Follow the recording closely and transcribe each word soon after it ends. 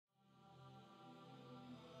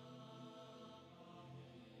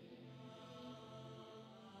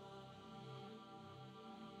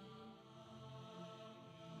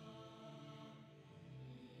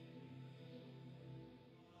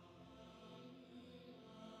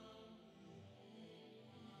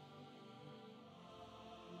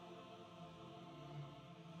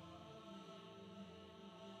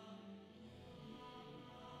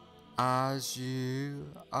as you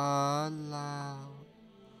allow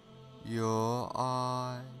your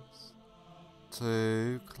eyes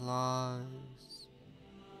to close,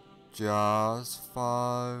 just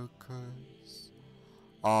focus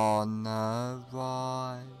on the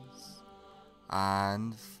rise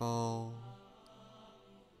and fall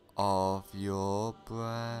of your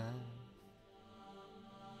breath,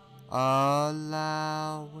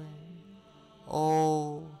 allowing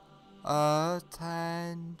all attention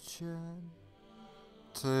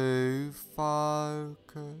to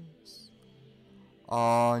focus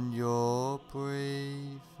on your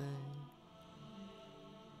breathing,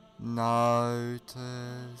 noticing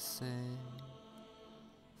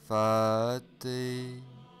the deep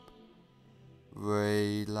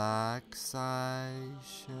relaxation,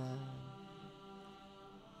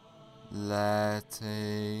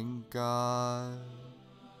 letting go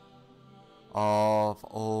of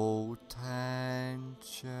all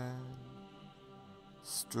tension,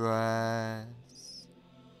 stress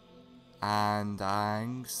and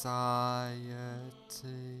anxiety,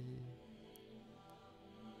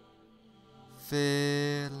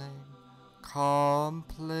 feeling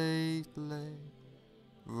completely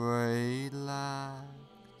relaxed.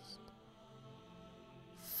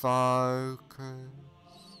 Focus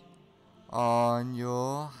on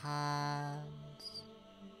your hands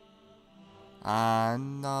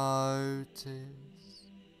and notice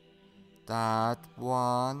that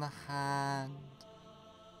one hand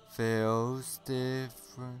feels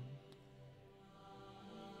different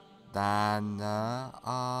than the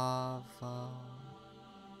other,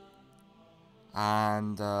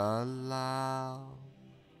 and allow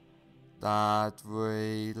that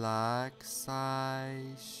relaxation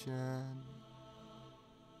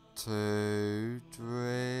to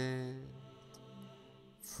drift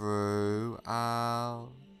throughout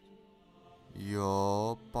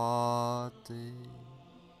your body,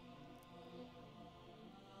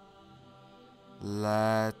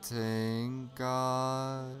 letting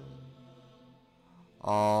go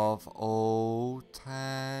of all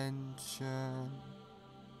tension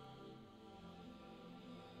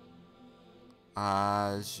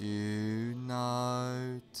as you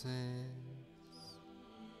notice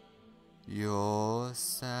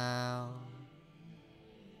yourself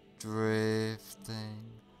drifting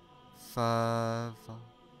further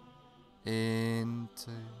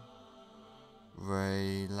into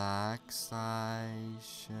relaxation.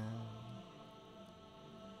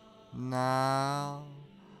 Now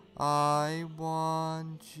I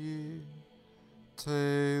want you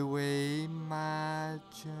to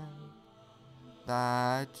imagine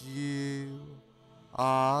that you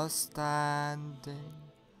are standing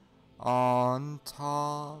on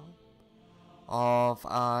top of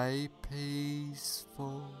a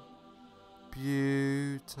peaceful,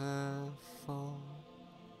 beautiful,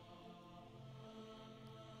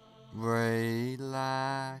 relaxing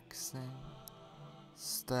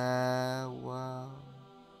stairwell,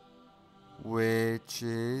 which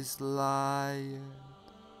is layered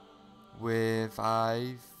with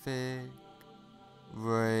a thick,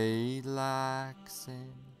 relaxing,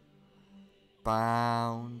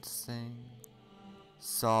 bouncing,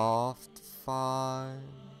 soft foam,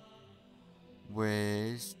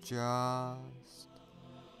 which just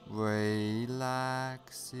relaxes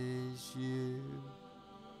you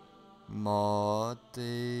more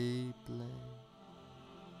deeply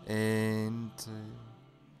into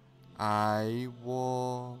a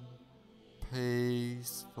warm,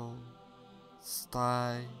 peaceful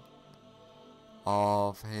state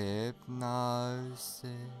of hypnosis.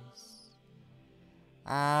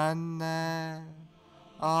 And there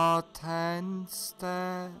are 10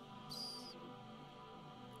 steps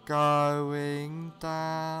going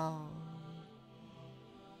down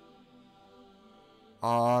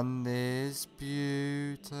on this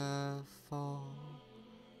beautiful,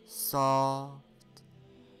 soft,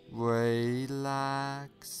 relaxing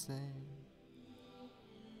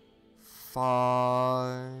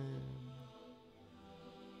foam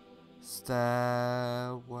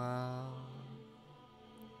stairwell.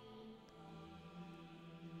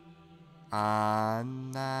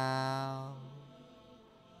 And now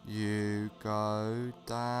you go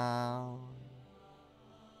down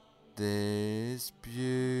this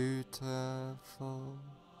beautiful,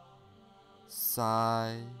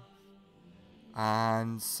 safe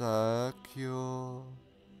and secure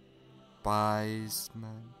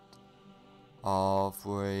basement of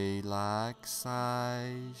relaxation,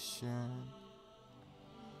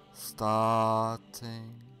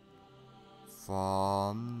 starting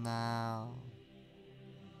from now.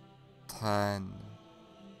 10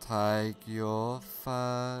 take your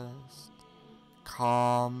first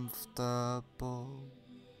comfortable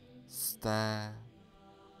step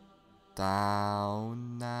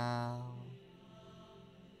down now,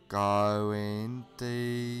 going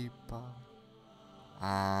deeper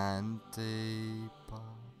and deeper.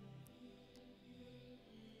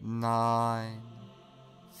 9.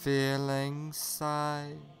 Feeling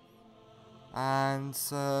safe and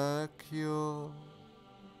secure,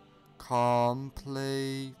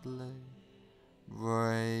 completely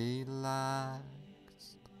relaxed,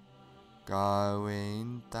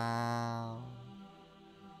 going down,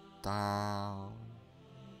 down,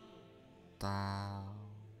 down.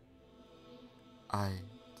 8.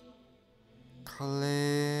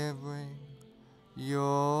 Clearing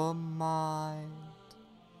your mind,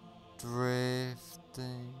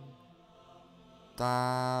 drifting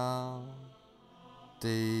down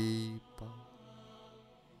deeper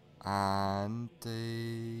and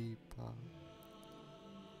deeper.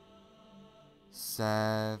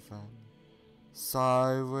 7.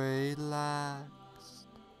 So relaxed,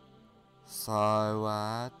 so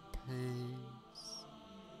at peace,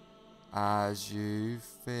 as you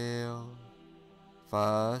feel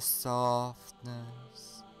the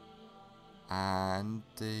softness and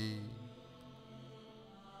deep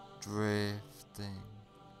drifting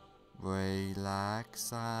relaxation.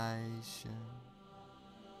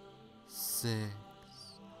 6.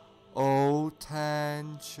 All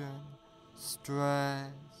tension,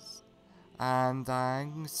 stress and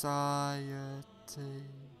anxiety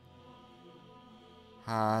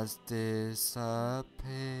has disappeared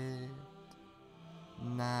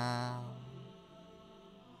now,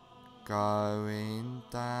 going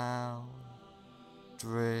down,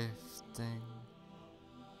 drifting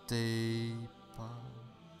deeper.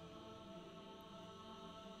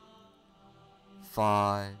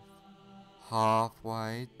 5.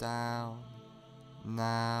 Halfway down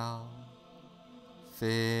now,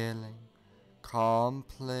 feeling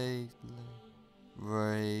completely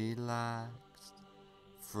relaxed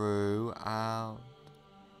throughout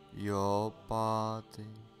your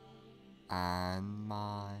body and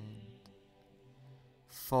mind.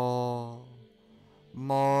 4.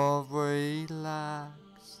 More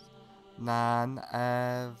relaxed than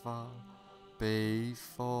ever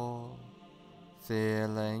before,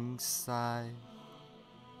 feeling safe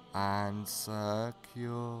and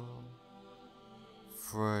secure.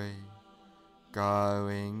 3.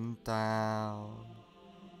 Going down,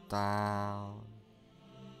 down,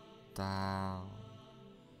 down,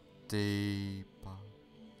 deeper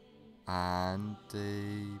and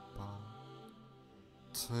deeper.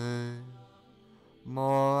 2.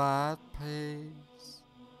 More at peace,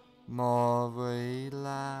 more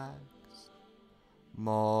relaxed,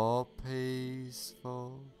 more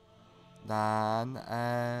peaceful than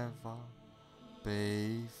ever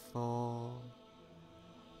before.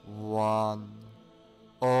 1.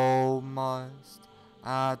 Almost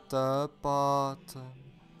at the bottom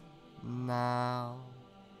now.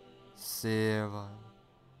 0.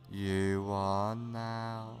 You are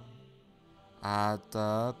now at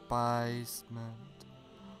the basement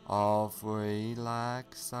of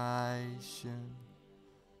relaxation,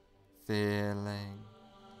 feeling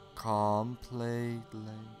completely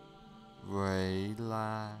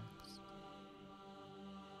relaxed.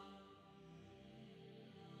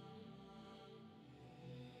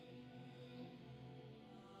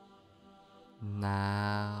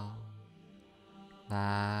 Now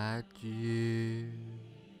that you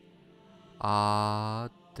are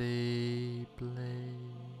deeply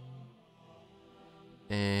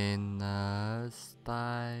in a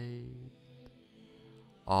state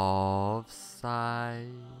of safe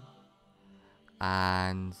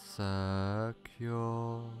and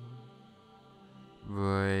secure,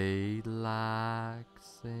 relaxing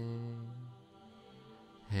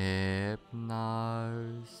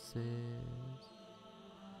hypnosis,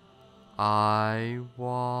 I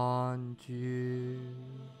want you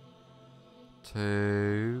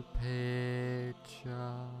to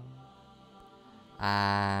picture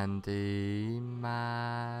and imagine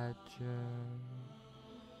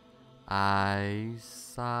a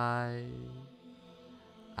safe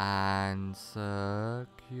and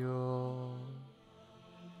secure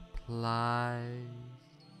place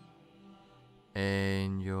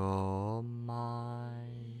in your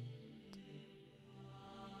mind.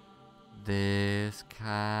 This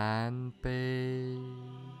can be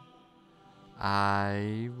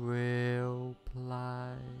a real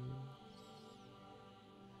place,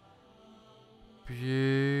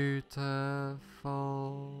 beautiful,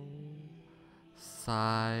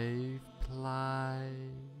 safe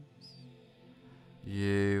place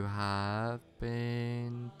you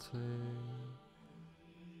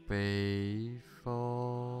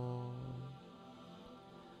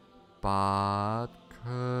but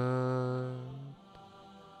could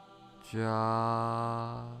just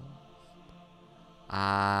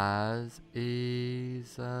as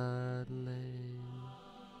easily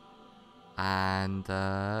and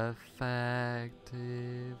effectively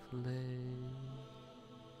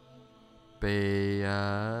be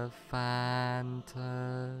a fantasy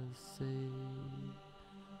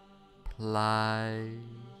place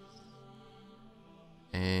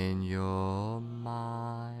in your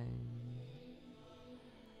mind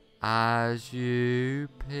as you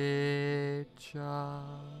picture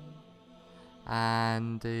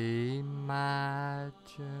and imagine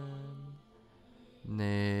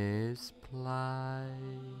this place.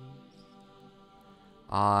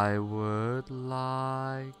 I would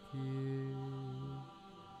like you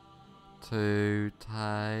to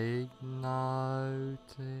take notice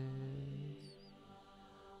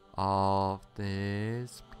of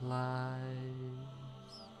this place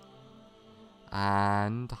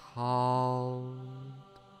and hold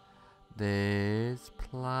this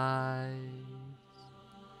place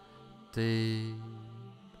deep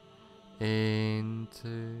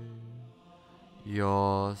into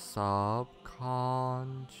your subconscious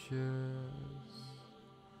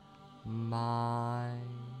mind,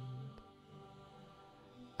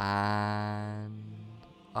 and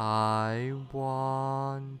I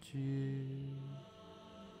want you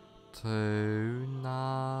to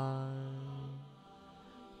know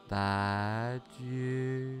that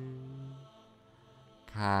you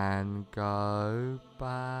can go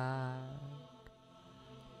back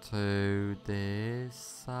to this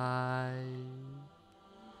safe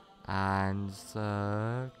and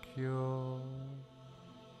secure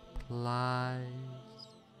place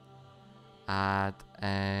at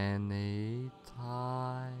any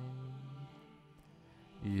time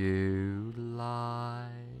you like,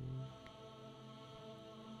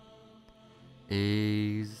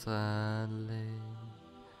 easily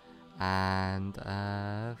and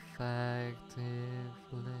effectively.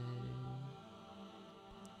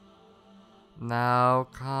 Now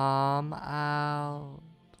come out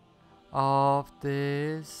of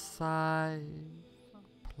this safe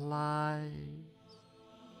place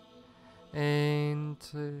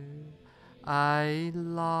into a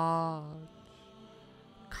large,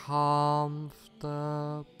 comfortable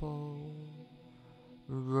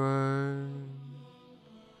room,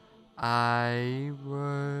 a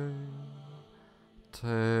room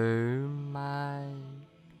to make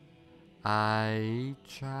a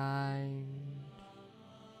change,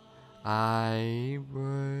 a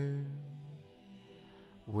room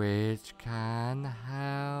which can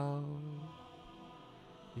help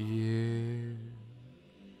you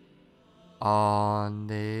on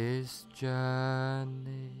this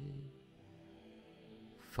journey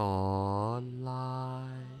for life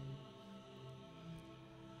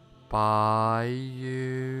by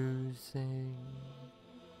using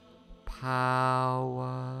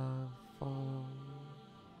powerful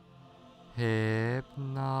hypnotic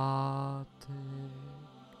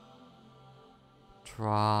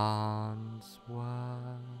trance work,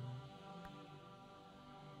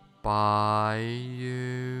 by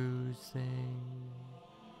using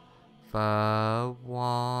the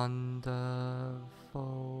wonderful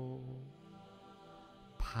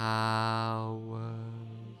powers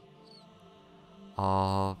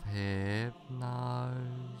of hypnosis.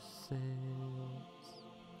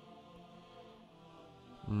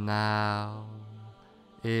 Now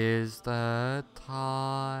is the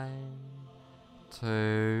time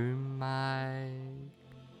to make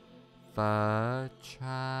the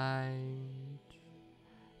change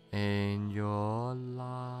in your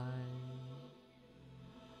life.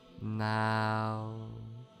 Now's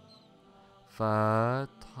the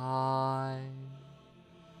time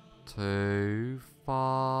to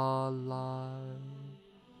follow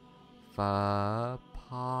the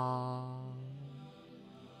path,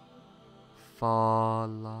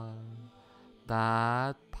 follow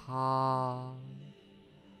that path,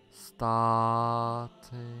 starting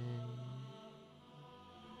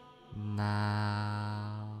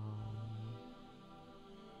now.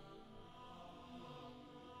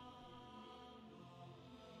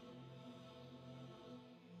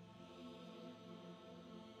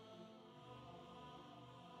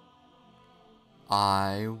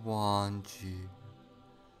 I want you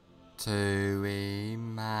to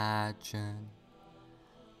imagine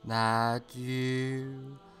that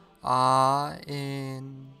you are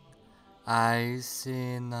in a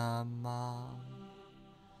cinema.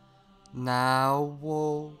 Now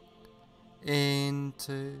walk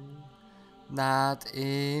into that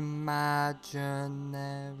imaginary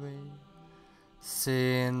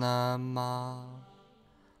cinema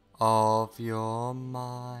of your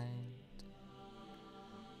mind.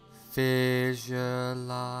 Visualize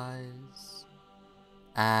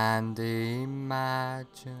and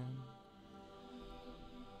imagine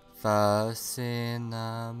the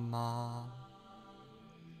cinema.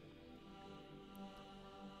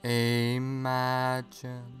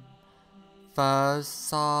 Imagine the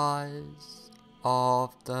size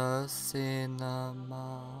of the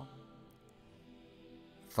cinema,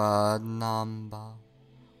 the number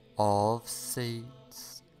of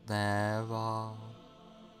seats there are,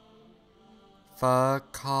 the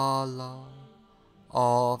color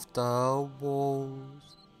of the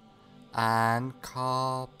walls and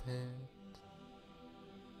carpet,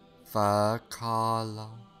 the color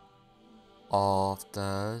of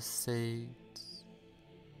the seats,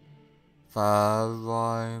 the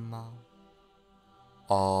aroma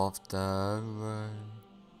of the room,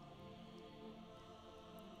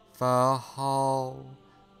 the whole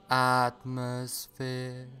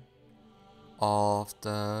atmosphere of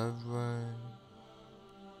the room.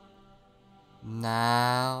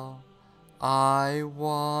 Now I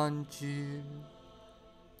want you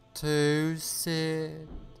to sit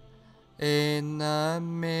in the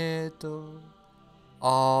middle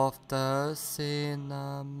of the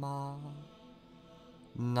cinema,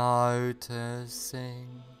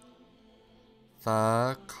 noticing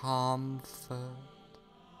the comfort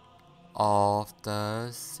of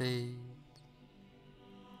the seat.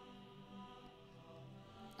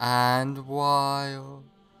 And while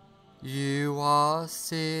you are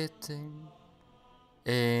sitting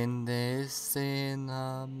in this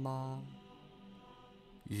cinema,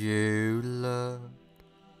 you look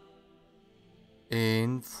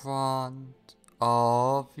in front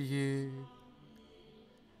of you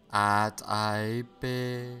at a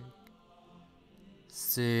big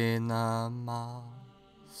cinema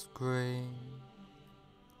screen,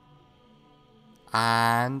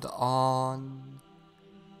 and on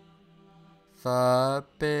the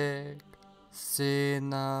big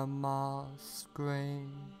cinema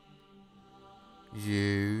screen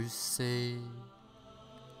you see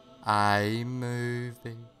a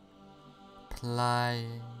movie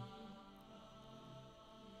playing.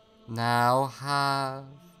 Now have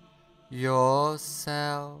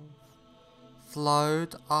yourself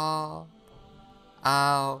float up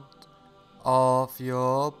out of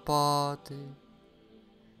your body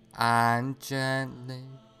and gently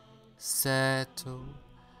settle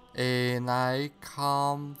in a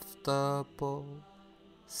comfortable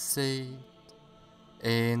seat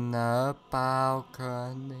in the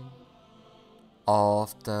balcony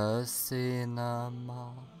of the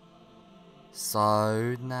cinema,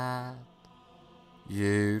 so that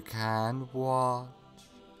you can watch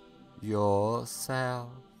yourself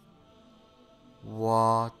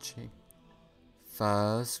watching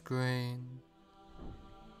the screen.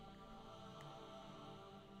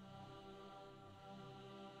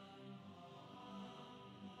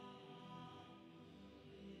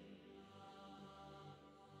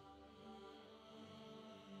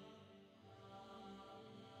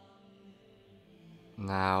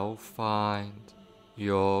 Now find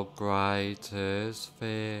your greatest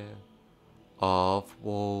fear of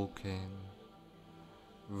walking.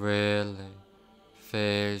 Really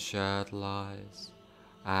visualize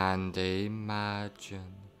and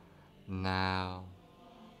imagine now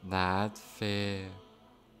that fear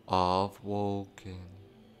of walking.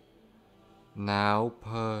 Now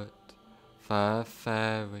put the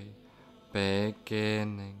very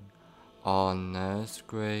beginning on the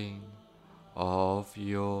screen of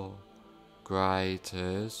your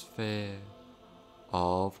greatest fear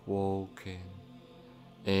of walking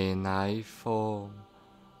in a form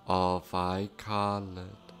of a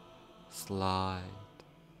colored slide.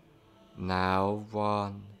 Now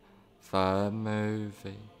run the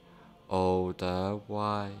movie all the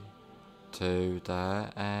way to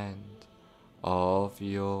the end of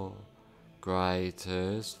your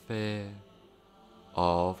greatest fear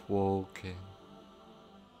of walking.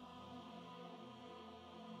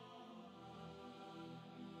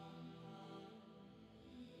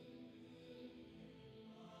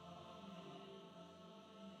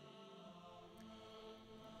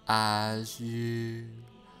 As you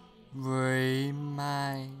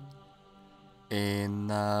remain in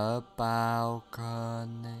the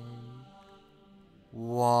balcony,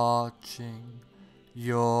 watching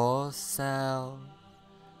yourself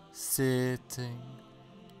sitting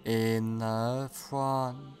in the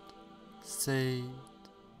front seat,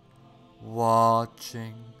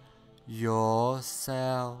 watching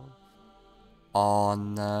yourself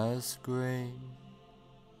on the screen.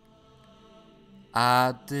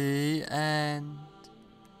 At the end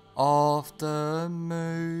of the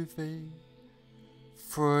movie,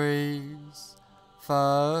 freeze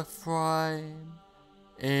the frame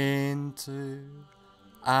into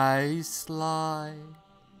a slide.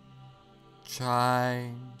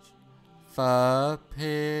 Change the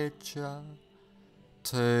picture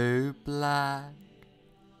to black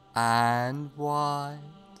and white,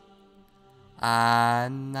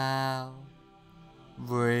 and now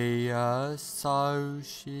reassociate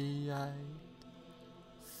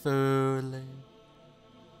fully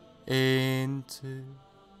into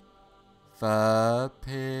the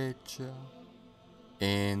picture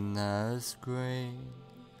in the screen.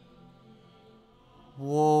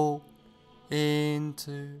 Walk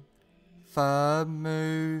into the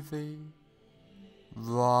movie,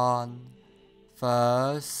 run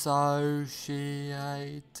the associated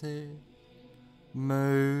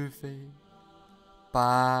movie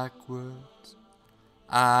backwards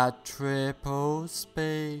at triple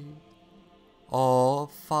speed or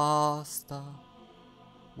faster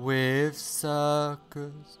with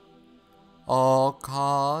circus or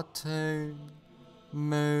cartoon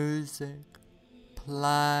music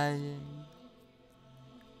playing,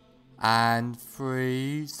 and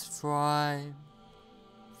freeze frame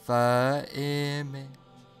the image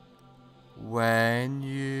when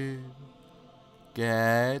you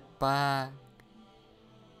get back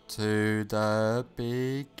to the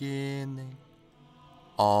beginning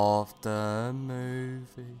of the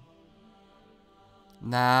movie.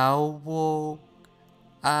 Now walk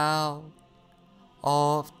out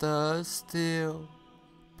of the still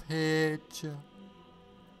picture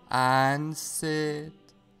and sit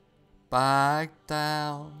back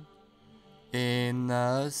down in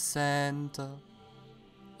the center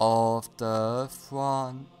of the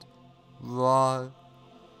front row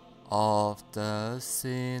of the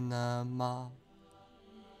cinema.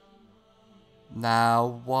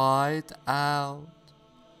 Now white out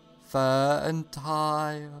the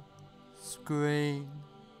entire screen,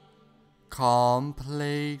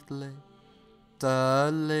 completely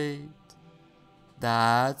delete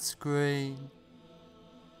that screen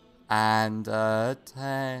and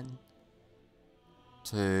attend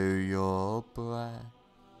to your breath.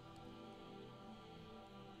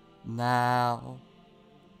 Now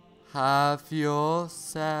have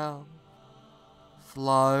yourself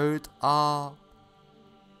float up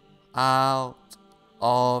out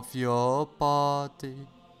of your body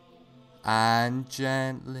and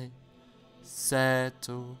gently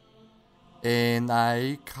settle in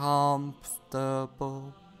a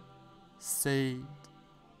comfortable seat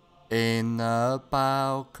in the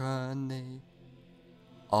balcony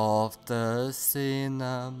of the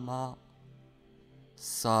cinema,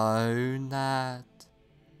 so that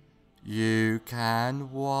you can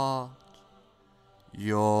watch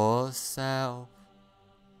yourself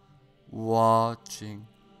watching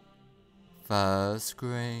the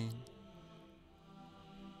screen.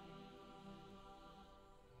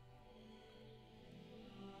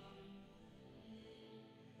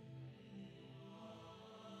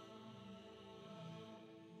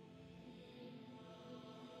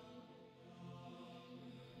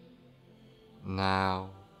 Now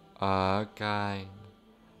again,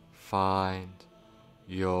 find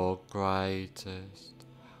your greatest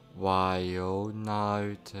while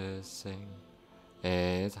noticing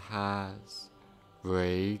it has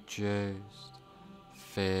reduced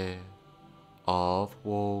fear of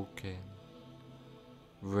walking.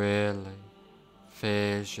 Really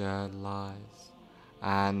visualize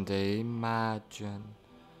and imagine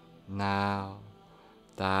now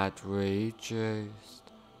that reduced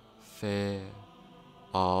fear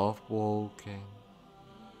of walking.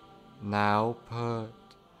 Now put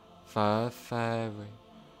the very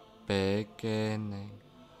beginning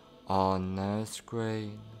on the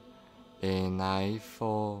screen in a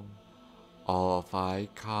form of a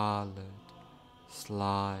colored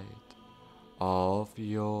slide of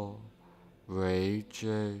your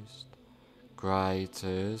reduced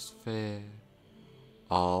greatest fear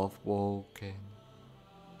of walking.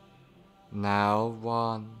 Now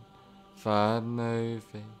run the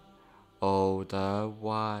movie all the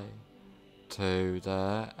way to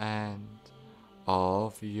the end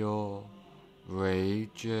of your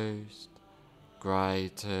reduced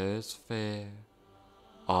greatest fear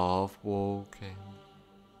of walking.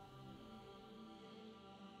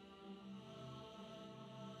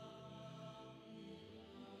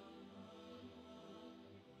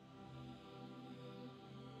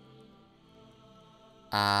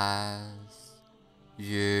 As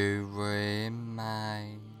you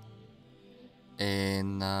remain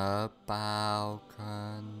in the balcony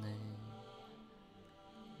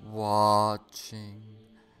watching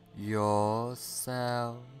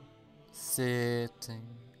yourself sitting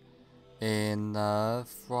in the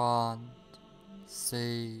front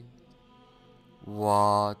seat,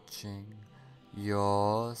 watching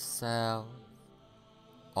yourself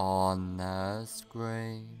on the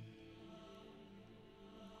screen.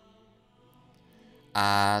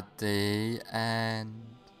 At the end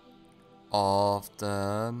of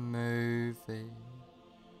the movie,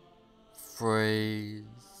 freeze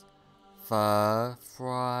the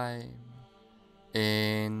frame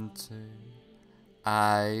into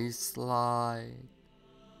a slide,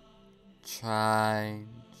 change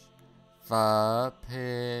the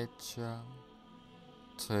picture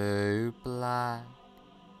to black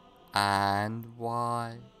and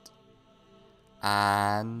white,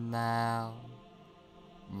 and now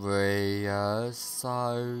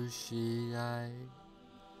reassociate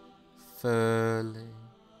fully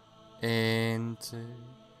into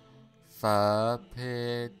the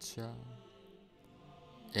picture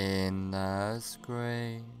in the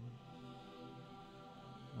screen.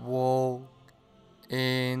 Walk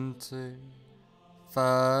into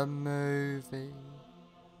the movie,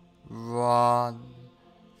 run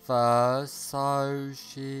the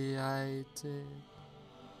associated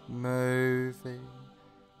movie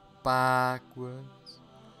backwards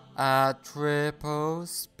at triple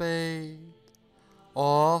speed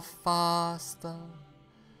or faster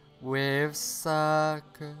with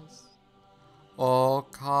circus or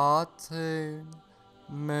cartoon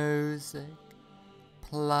music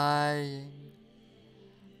playing,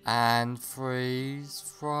 and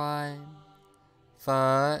freeze frame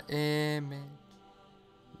the image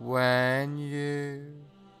when you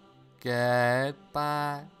get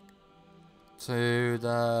back to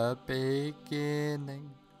the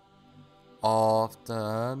beginning of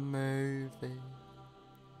the movie.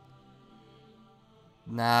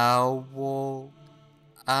 Now walk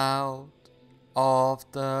out of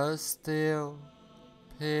the still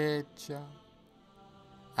picture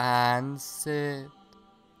and sit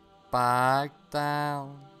back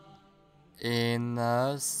down in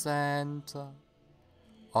the center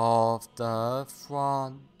of the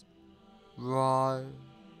front row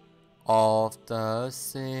of the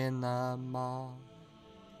cinema.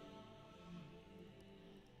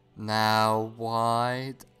 Now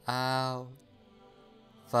wide out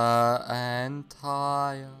the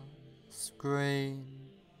entire screen,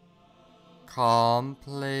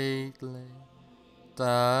 completely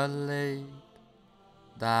delete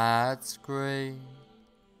that screen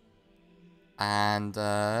and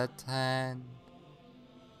attend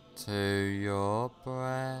to your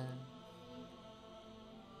breath.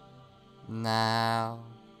 Now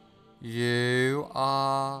you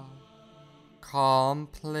are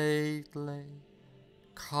completely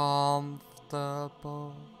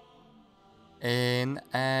comfortable in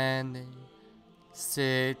any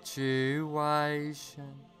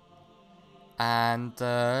situation and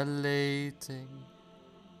deleting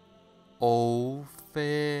all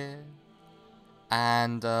fear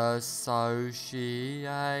and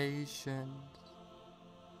associations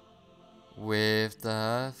with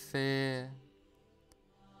the fear,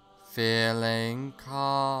 feeling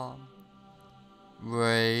calm,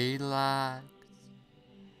 relaxed,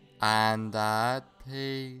 and at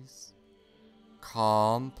peace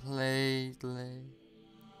completely,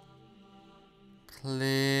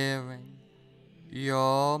 clearing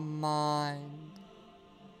your mind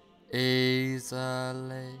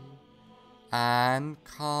easily and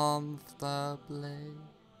comfortably.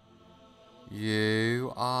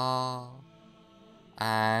 You are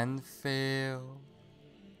and feel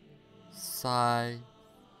safe,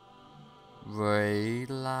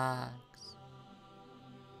 relaxed,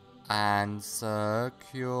 and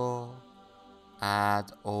secure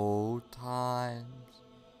at all times,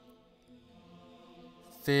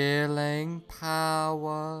 feeling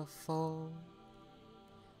powerful,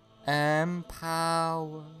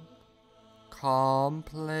 empowered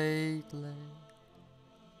completely,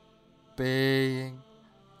 being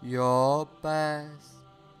your best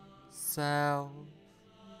self.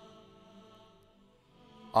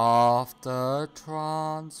 After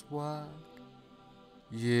trance work,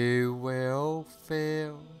 you will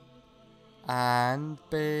feel and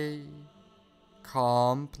be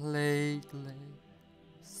completely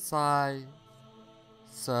safe,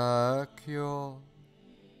 secure,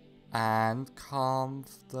 and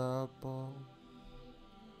comfortable.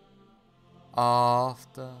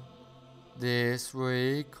 After this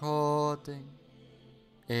recording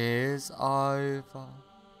is over,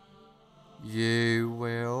 you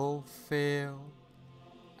will feel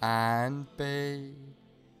and be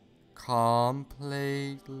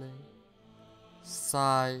completely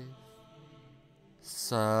safe,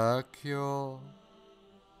 secure,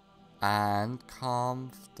 and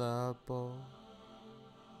comfortable.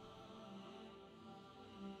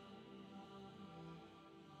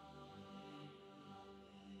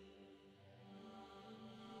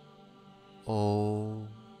 All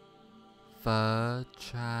the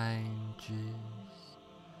changes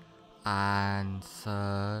and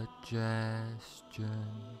suggestions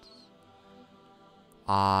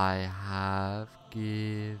I have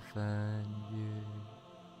given you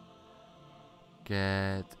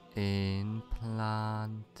get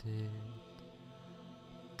implanted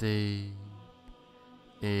deep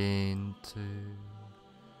into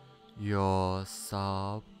your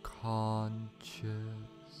subconscious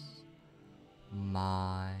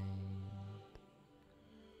mind.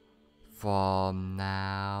 From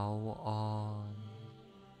now on,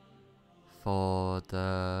 for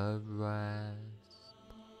the rest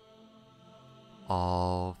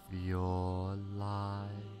of your life,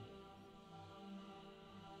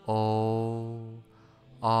 all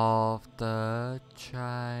of the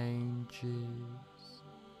changes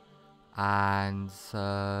and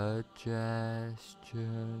suggestions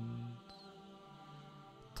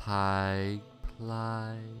take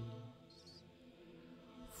place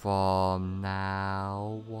from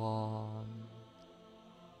now on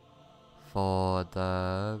for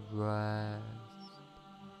the rest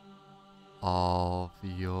of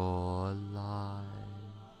your life.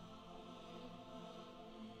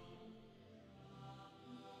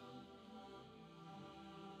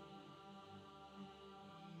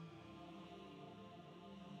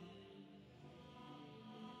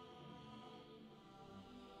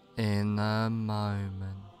 In a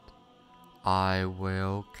moment, I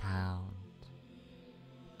will count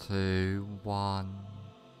to 1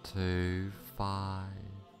 to 5,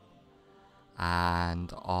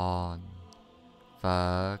 and on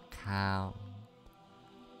the count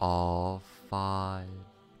of 5,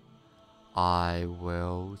 I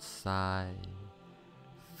will say,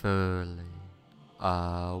 fully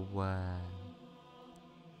aware.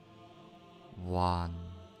 1.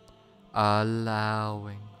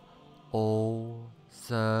 Allowing all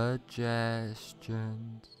suggestions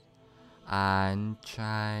and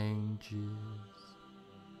changes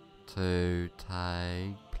to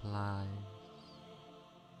take place.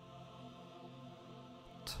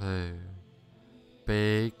 2.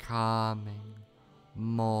 Becoming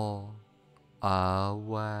more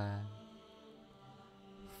aware.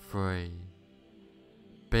 3.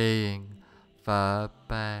 Being the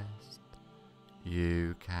best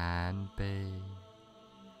you can be.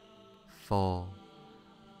 4.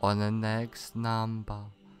 On the next number,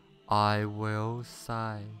 I will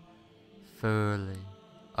say, fully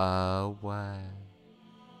aware.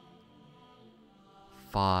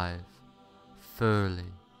 5.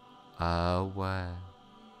 Fully aware.